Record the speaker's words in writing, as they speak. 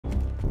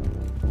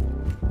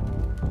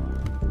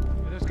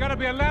gotta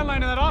be a landline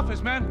in that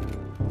office, man.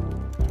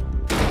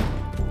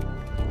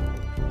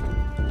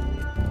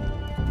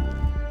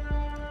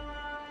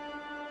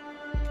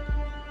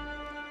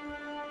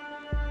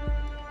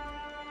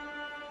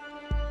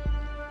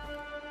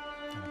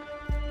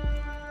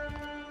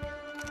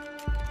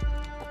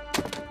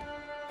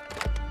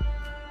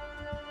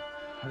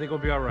 I think we'll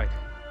be all right.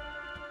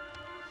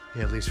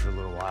 Yeah, at least for a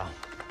little while.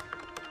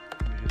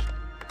 Let me just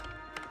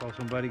call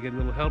somebody, get a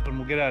little help, and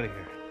we'll get out of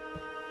here.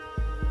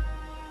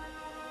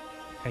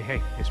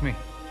 Hey, it's me.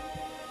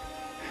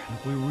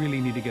 Look, we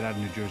really need to get out of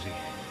New Jersey.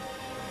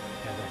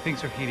 Yeah,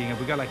 things are heating up.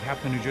 We got like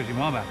half the New Jersey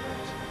mob after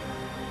us.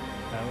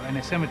 And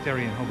a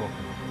cemetery in Hoboken.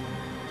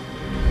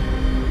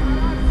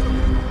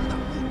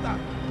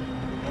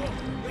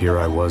 Here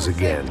I was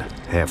again,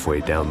 halfway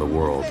down the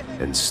world,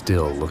 and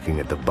still looking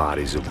at the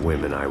bodies of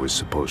women I was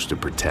supposed to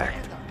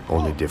protect.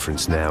 Only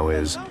difference now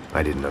is,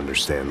 I didn't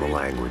understand the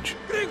language.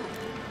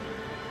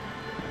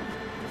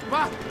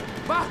 Vai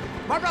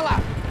pra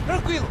lá!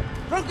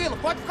 Tranquilo,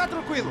 pode ficar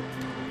tranquilo.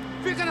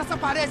 Fica nessa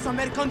parede, seu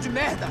americano de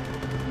merda!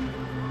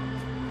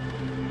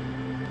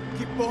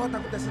 Que porra tá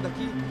acontecendo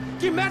aqui?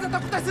 Que merda tá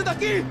acontecendo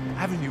aqui?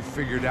 Haven't you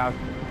figured out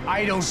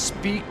I don't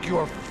speak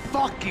your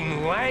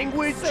fucking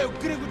language? Seu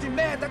gringo de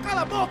merda!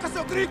 Cala a boca,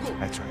 seu gringo!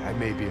 That's right, I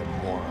may be a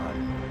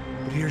moron,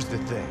 but here's the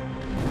thing.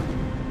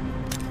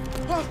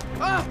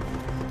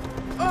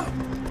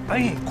 I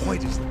ain't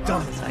quite as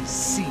dumb as I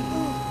seem.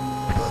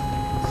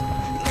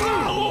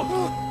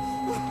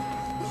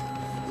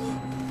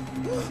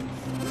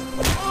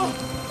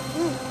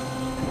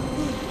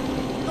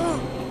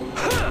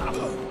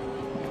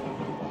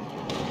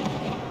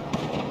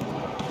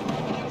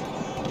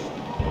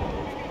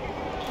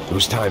 It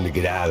was time to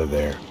get out of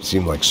there.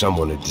 Seemed like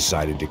someone had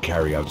decided to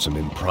carry out some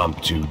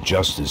impromptu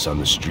justice on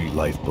the street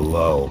life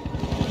below.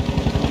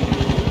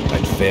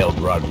 I'd failed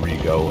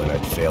Rodrigo and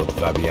I'd failed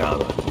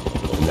Fabiana.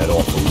 And that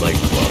awful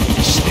nightclub,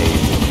 the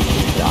stage,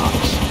 the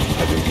docks.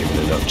 I'd been given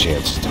enough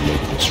chances to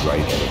make this right,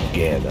 and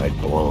again, I'd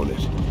blown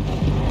it.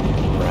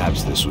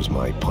 Perhaps this was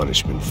my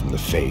punishment from the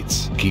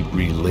fates. Keep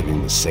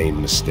reliving the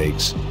same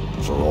mistakes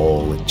for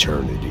all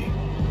eternity.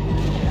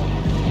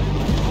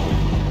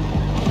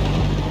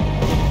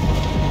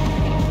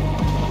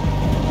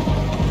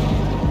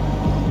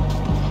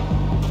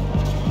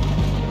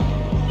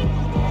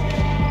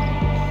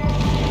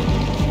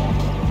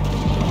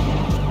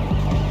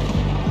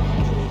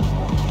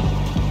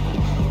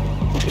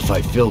 If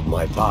I filled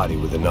my body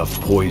with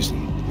enough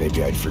poison,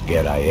 maybe I'd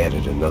forget I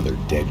added another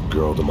dead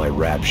girl to my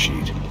rap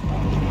sheet.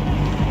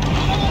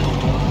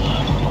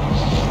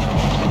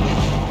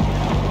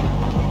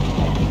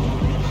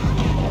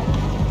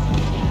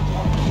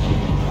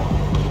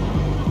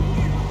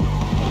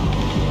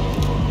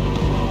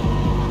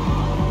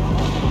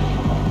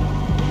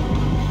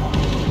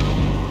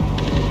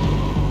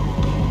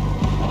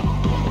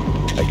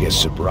 I guess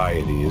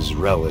sobriety is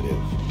relative.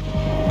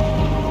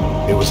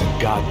 It was a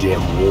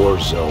goddamn war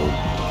zone.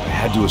 I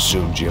had to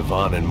assume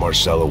Giovanna and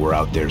Marcelo were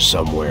out there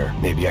somewhere.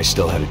 Maybe I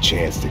still had a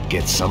chance to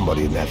get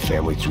somebody in that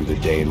family through the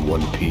day in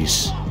one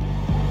piece.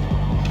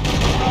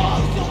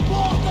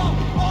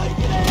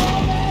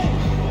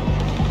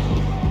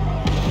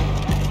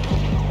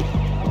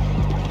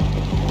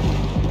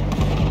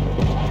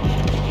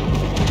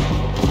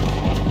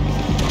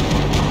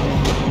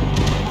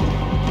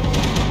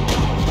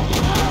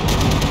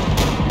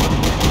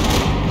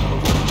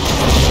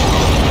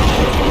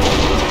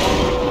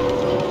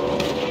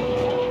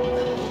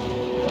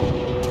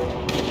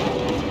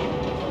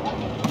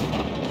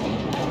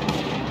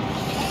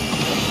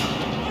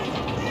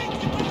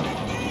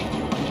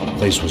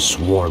 The place was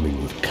swarming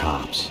with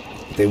cops.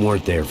 They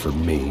weren't there for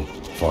me,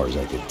 as far as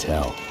I could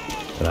tell.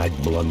 And I'd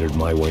blundered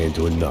my way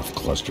into enough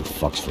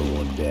clusterfucks for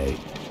one day.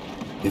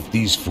 If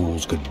these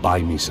fools could buy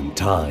me some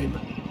time,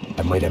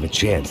 I might have a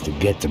chance to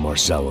get to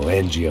Marcelo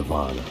and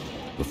Giovanna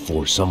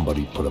before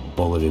somebody put a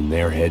bullet in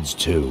their heads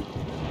too.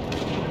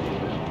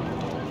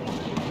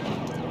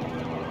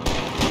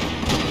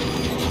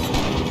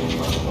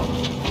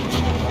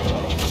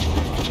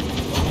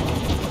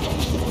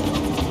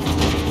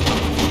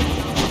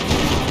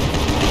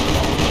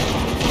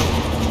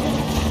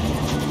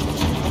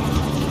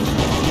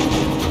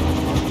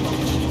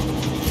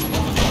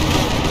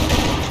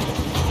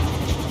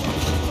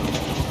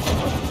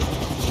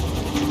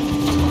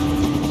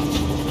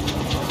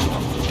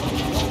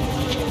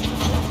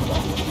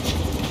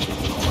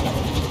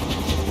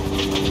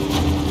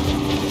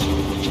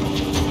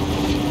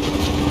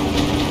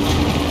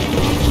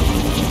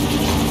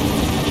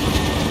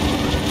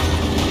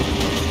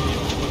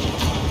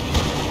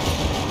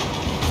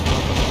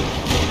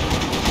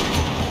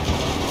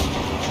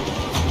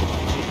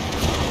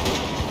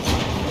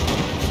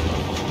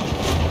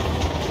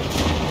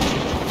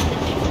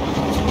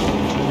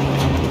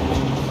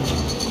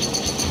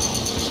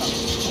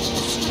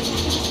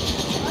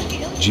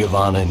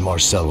 Giovanna and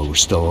Marcelo were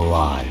still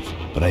alive,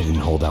 but I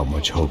didn't hold out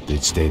much hope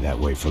they'd stay that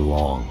way for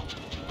long.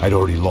 I'd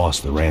already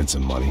lost the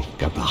ransom money,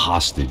 got the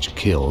hostage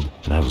killed,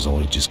 and I was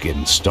only just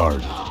getting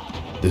started.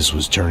 This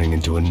was turning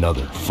into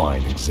another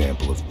fine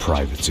example of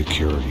private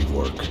security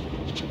work.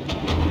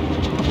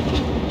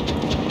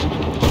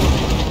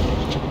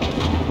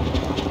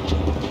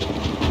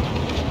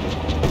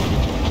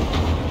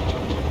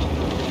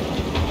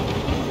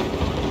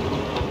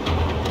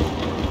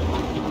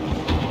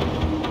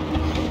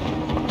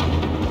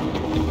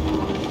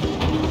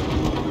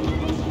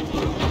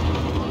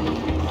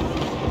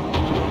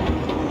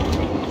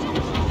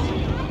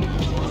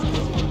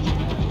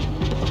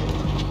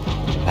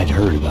 I'd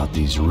heard about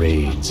these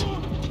raids,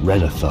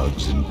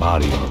 rent-a-thugs in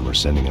body armor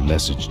sending a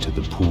message to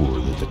the poor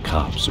that the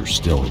cops are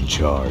still in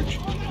charge.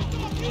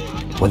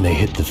 When they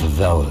hit the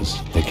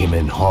favelas, they came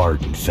in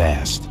hard and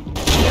fast.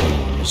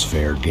 Anyone was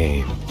fair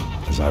game,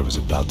 as I was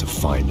about to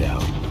find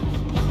out.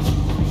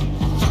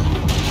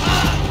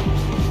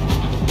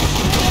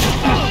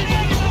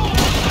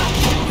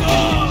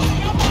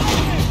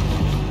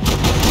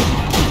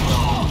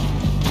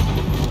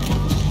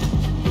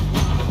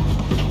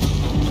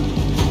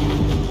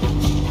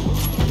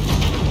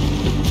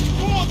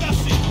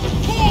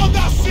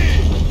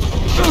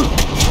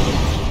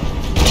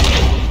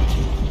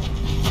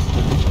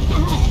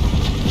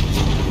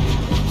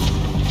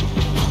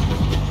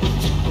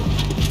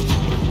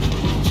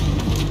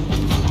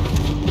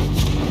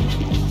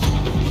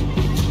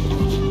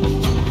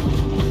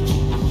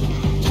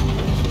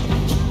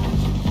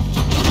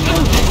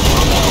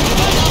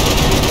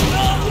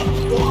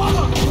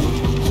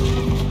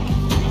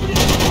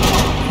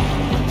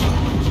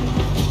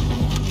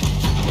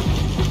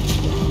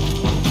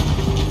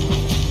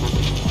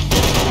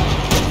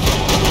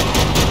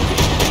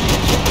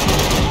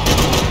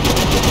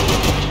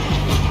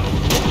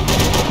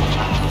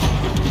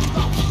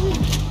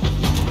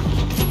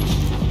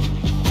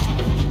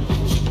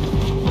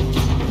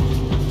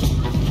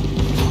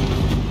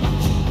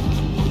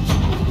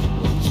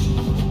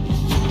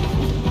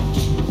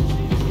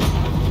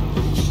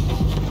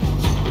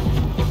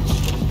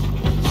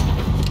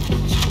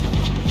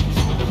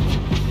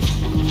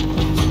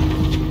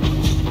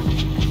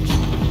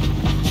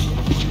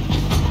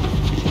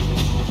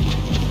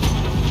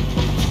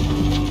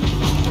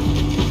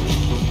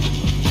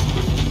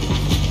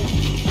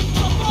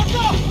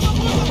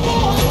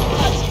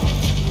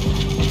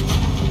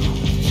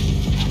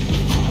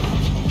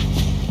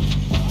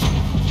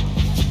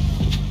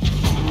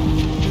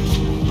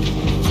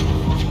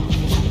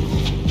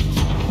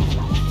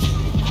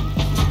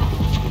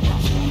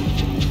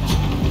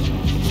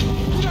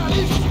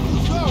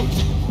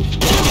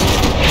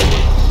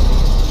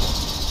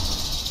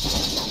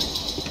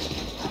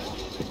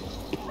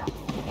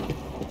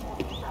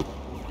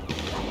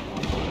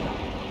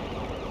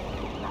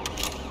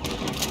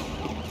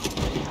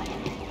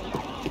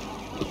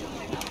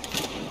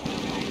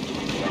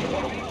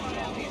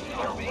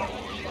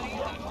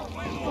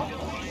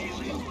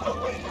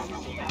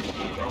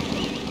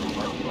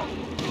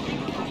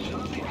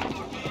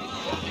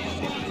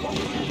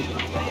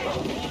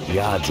 The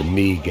odds of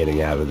me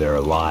getting out of there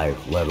alive,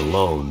 let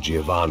alone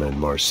Giovanna and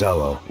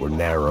Marcello, were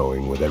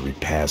narrowing with every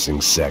passing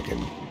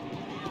second.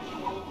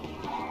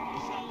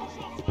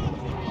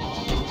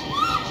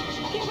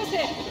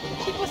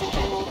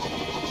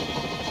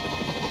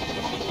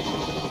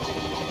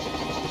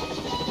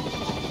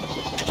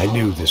 I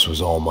knew this was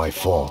all my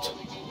fault,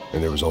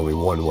 and there was only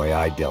one way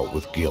I dealt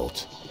with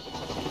guilt.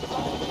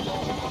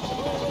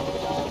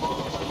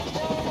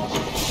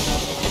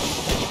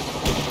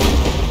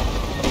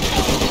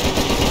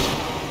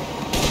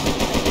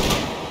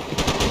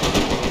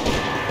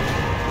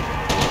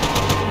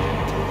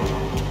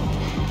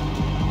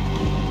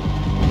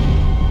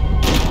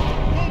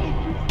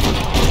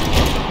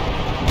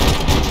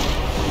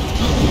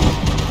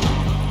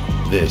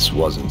 This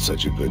wasn't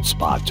such a good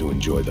spot to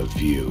enjoy the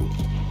view.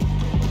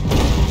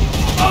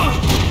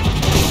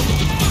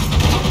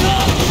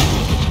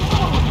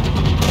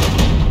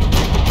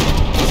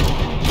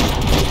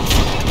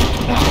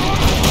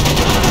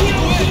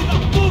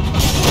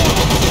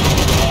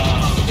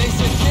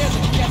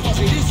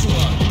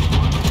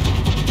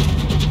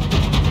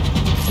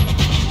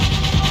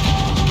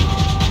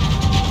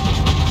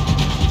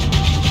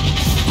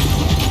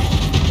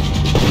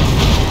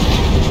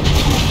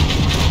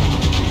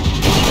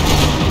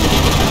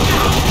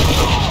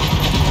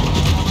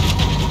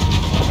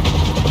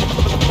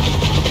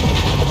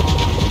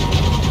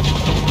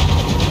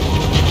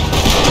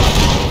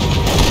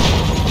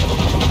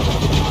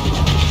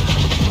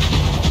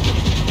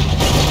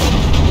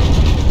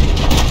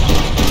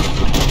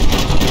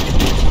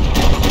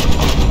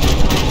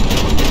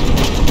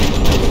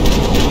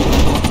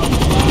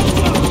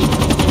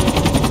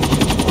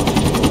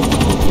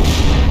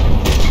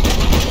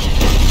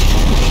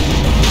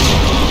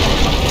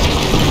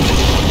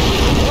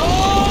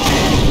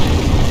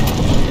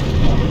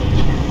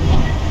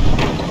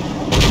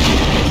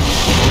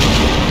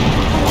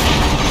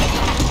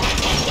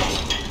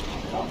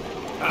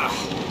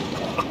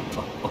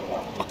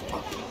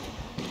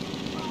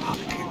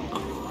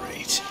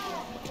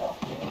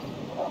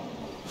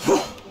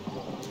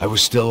 I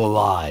was still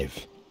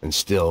alive, and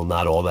still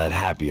not all that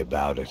happy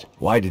about it.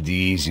 Why did the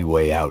easy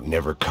way out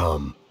never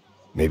come?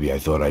 Maybe I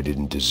thought I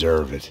didn't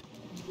deserve it.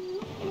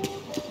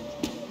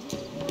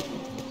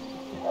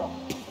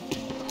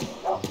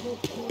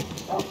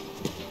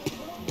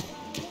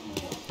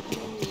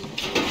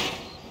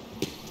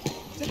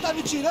 Tá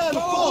me tirando,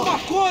 Fala porra! alguma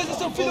coisa,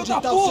 seu filho da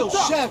Onde tá puta! o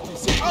seu chefe,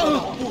 seu filho da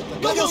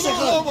puta? Cadê o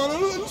serrano? Não, mano,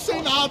 eu não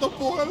sei nada,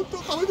 porra. Eu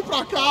tava indo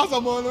pra casa,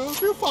 mano. Eu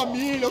tenho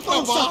família, eu Dá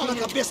um trabalho. saco na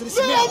cabeça desse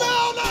Não, merda!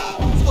 não,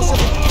 não! Se você...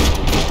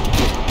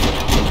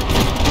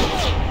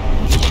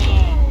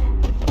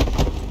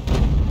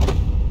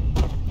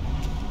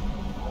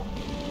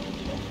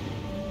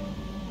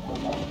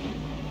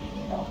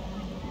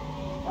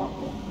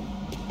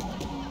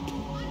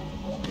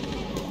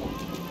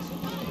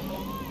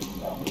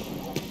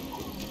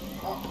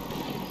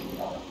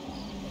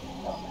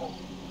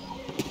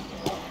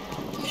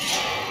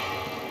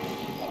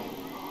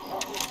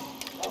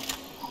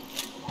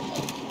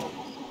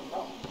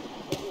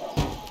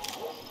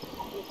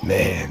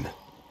 Man,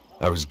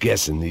 I was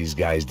guessing these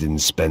guys didn't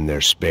spend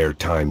their spare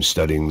time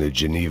studying the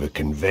Geneva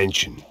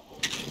Convention.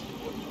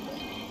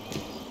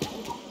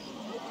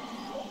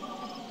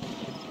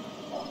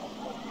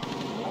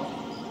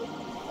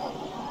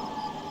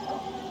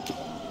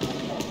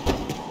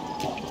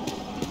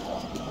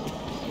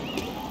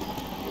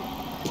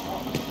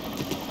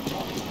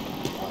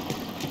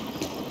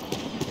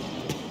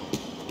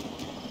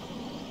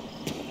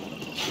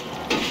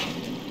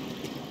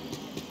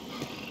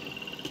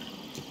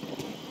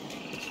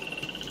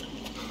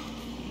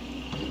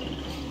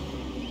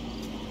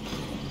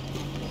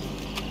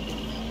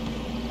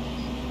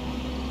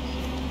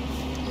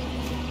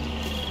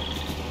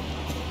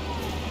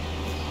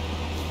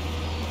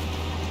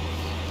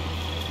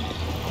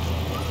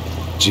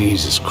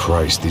 Jesus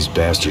Christ, these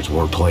bastards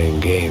weren't playing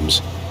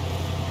games.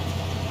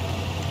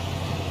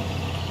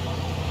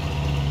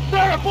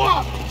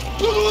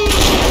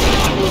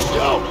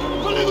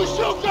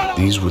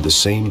 These were the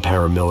same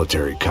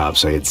paramilitary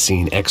cops I had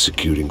seen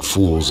executing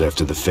fools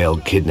after the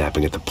failed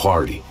kidnapping at the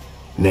party.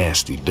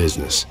 Nasty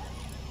business.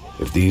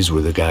 If these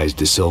were the guys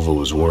De Silva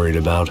was worried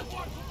about,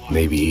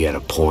 maybe he had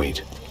a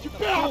point.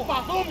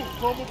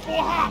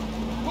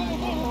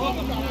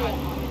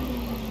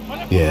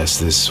 Yes,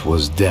 this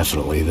was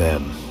definitely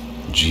them.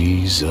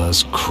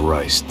 Jesus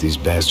Christ, these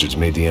bastards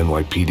made the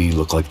NYPD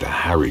look like the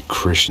Hare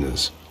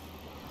Krishnas.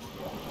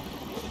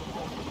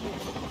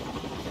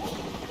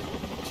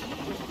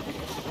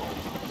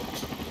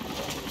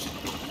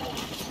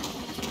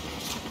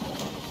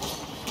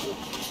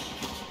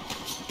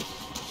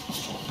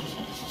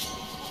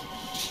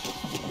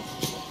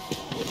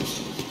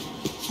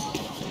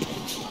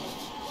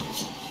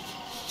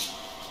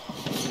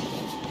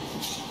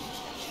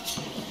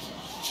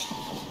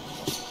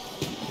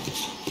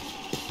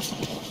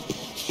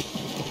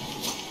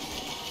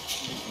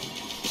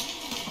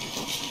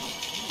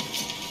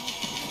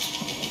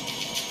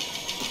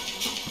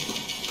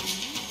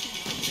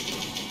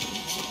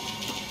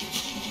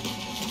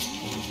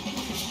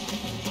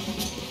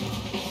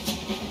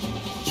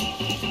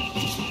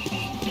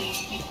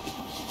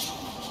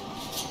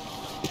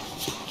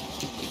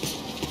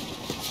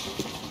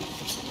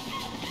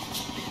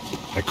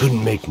 I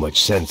couldn't make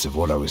much sense of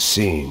what I was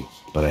seeing,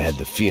 but I had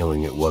the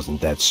feeling it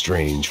wasn't that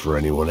strange for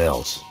anyone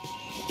else.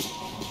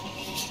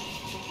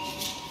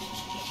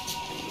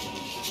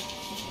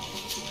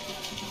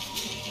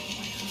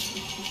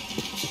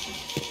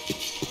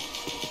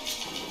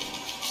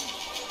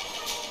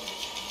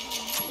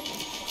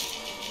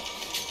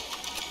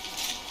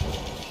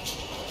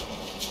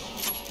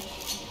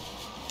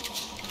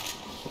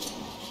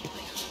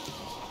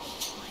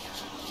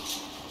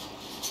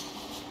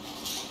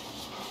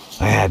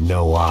 I had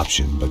no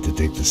option but to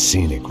take the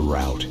scenic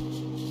route.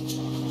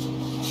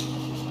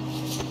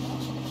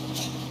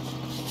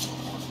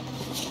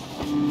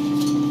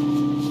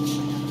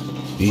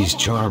 These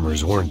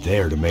charmers weren't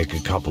there to make a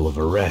couple of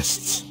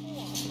arrests.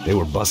 They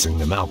were bussing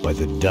them out by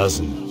the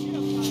dozen.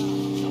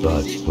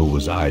 But who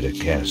was I to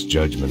cast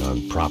judgment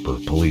on proper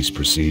police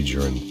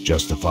procedure and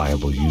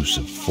justifiable use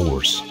of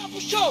force?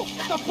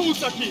 Essa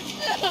puta aqui!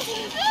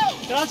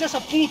 Traz essa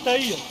puta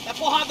aí, ó. É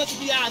porrada de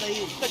viado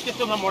aí. Tá aqui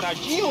teu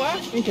namoradinho, é?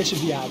 Quem que é esse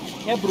viado?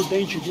 Quebra o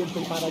dente dele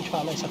pra ele parar de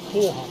falar essa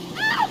porra.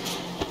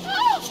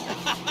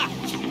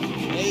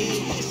 É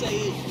isso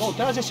aí. Bom,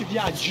 traz esse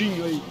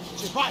viadinho aí.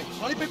 Você vai,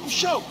 olha pra ir pro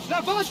chão.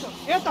 Levanta.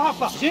 Entra,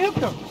 rapaz.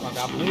 Entra.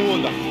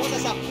 Vagabunda. Bota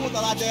essa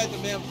puta lá dentro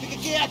mesmo. Fica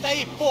quieta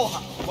aí,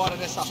 porra. Bora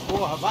nessa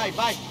porra. Vai,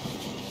 vai.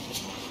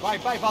 Vai,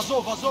 vai.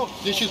 Vazou, vazou.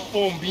 Deixa esse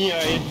pombinho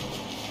aí.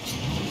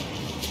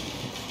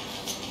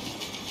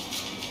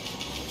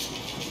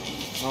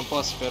 Não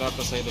posso esperar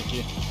pra sair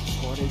daqui.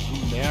 História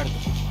de merda.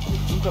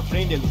 Nunca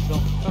aprende a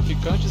lição.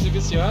 Traficantes e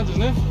viciados,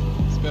 né?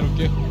 Espero o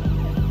quê?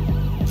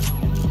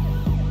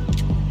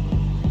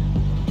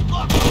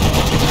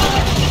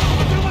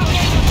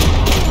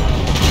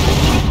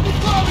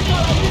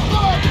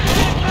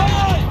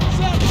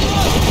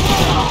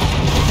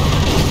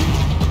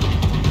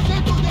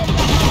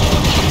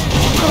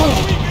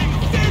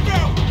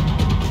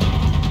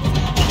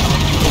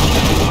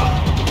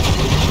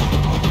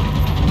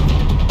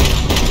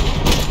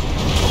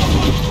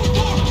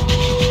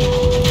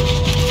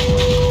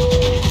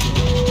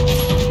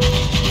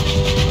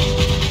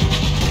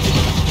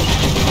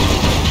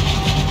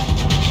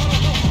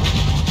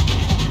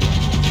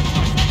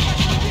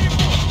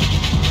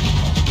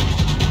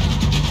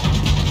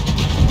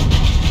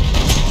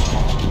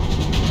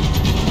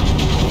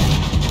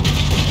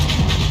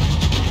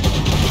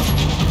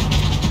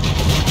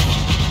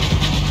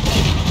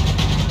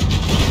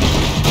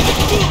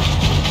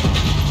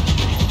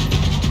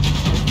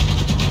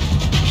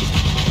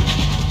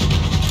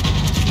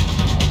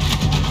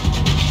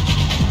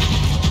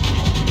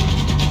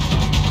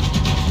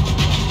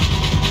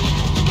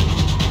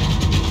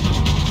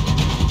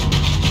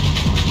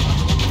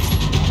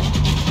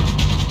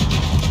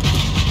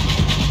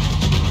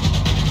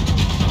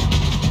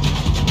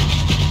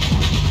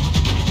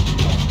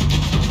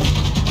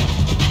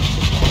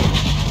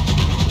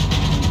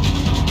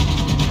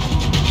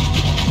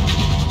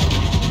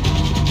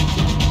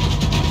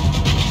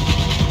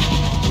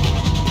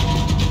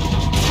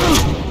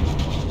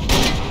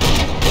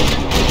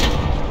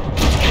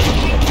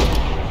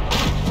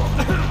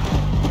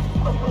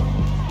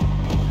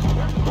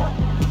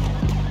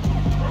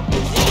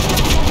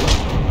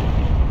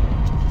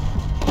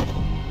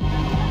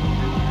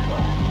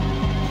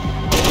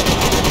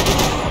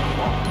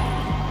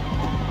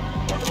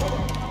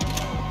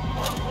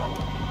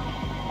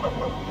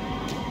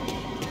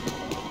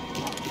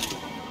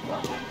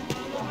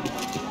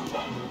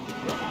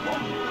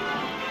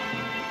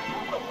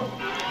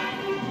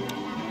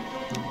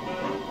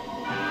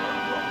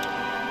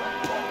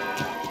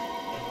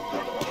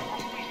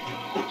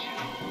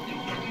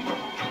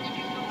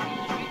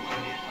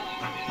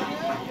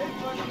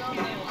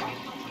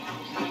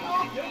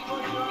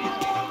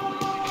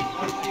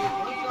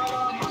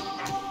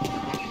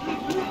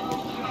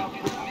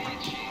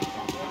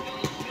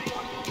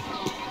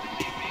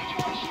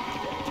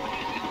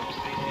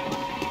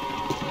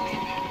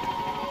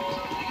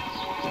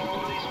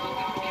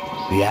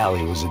 The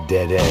alley was a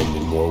dead end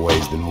in more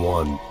ways than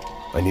one.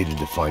 I needed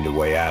to find a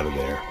way out of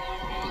there.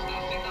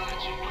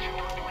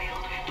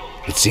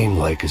 It seemed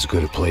like as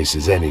good a place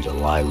as any to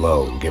lie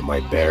low and get my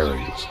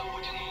bearings.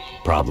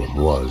 Problem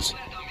was,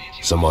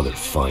 some other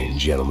fine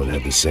gentleman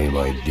had the same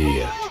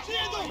idea.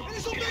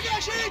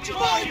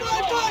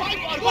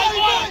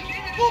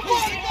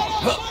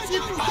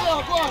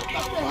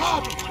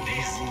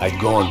 I'd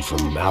gone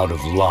from out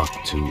of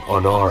luck to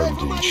unarmed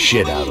and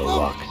shit out of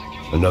luck.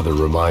 Another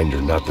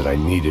reminder, not that I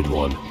needed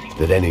one,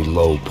 that any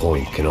low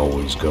point can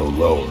always go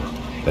lower,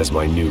 as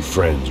my new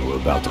friends were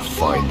about to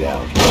find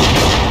out.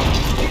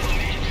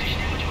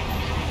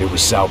 It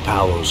was Sao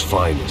Paulo's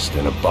finest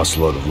and a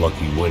busload of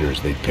lucky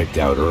winners they'd picked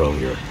out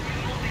earlier.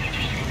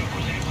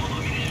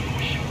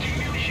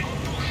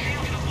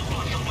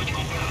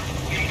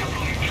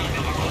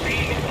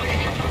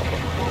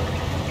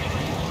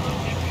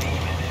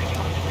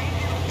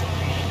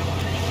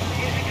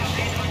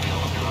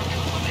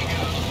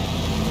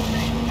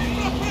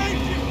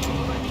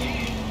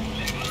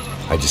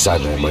 I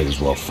decided I might as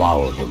well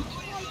follow them.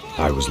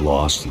 I was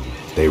lost and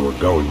they were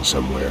going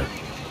somewhere,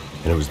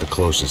 and it was the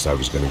closest I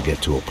was going to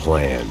get to a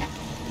plan.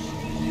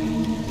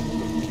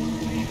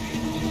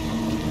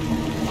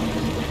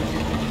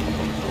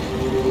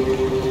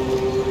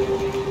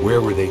 Where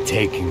were they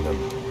taking them?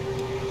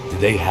 Did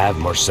they have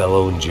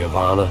Marcelo and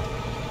Giovanna?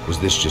 Was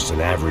this just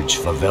an average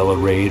favela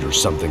raid or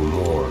something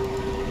more?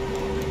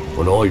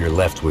 When all you're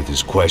left with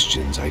is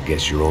questions, I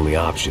guess your only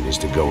option is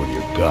to go with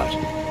your gut.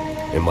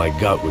 And my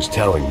gut was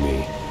telling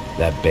me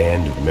that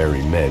band of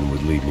merry men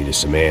would lead me to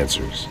some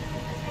answers.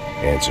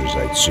 Answers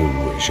I'd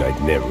soon wish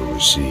I'd never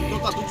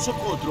received.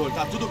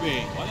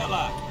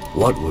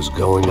 What was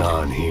going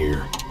on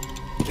here?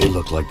 They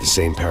looked like the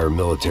same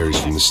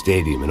paramilitaries from the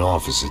stadium and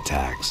office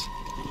attacks.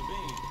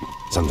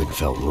 Something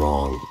felt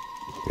wrong.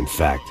 In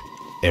fact,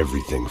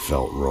 everything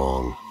felt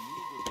wrong.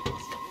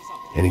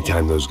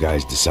 Anytime those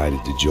guys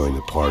decided to join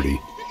the party,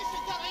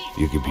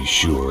 you could be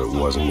sure it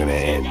wasn't gonna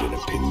end in a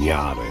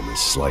piñata and a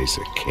slice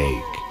of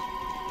cake.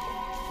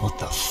 What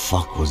the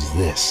fuck was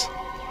this?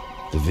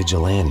 The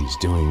vigilantes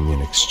doing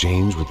an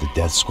exchange with the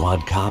death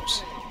squad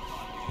cops?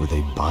 Were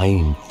they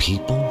buying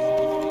people?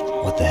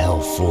 What the hell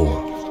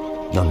for?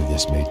 None of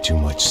this made too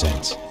much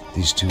sense.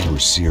 These two were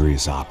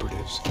serious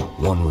operatives.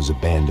 One was a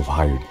band of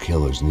hired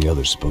killers and the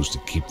other supposed to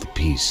keep the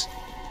peace.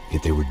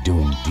 Yet they were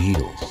doing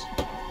deals.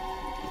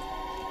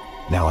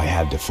 Now I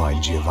had to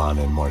find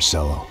Giovanna and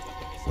Marcelo.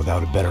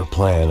 Without a better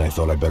plan, I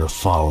thought I'd better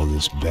follow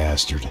this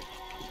bastard.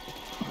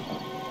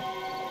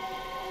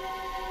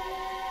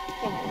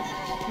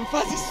 Não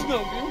faz isso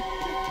não, viu?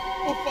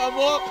 Por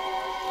favor,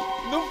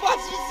 não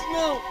faça isso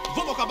não.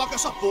 Vamos acabar com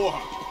essa porra.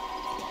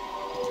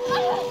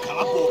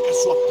 Cala a boca,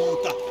 sua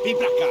puta. Vem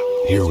pra cá.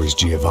 Here was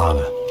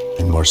Giovanna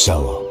and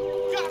Marcelo.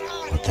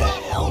 What the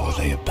hell were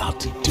they about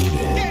to do to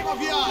him? Queima,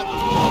 viado.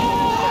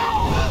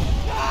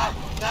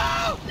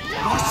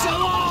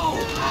 Marcelo!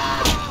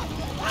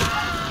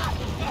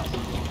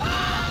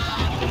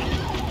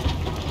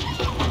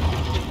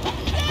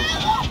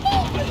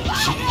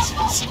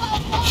 Jesus.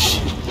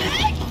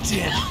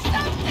 Damn.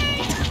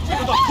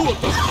 Filho da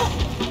puta!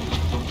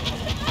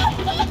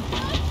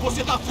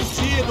 Você tá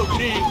fugido,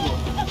 gringo!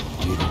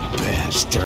 You bastard.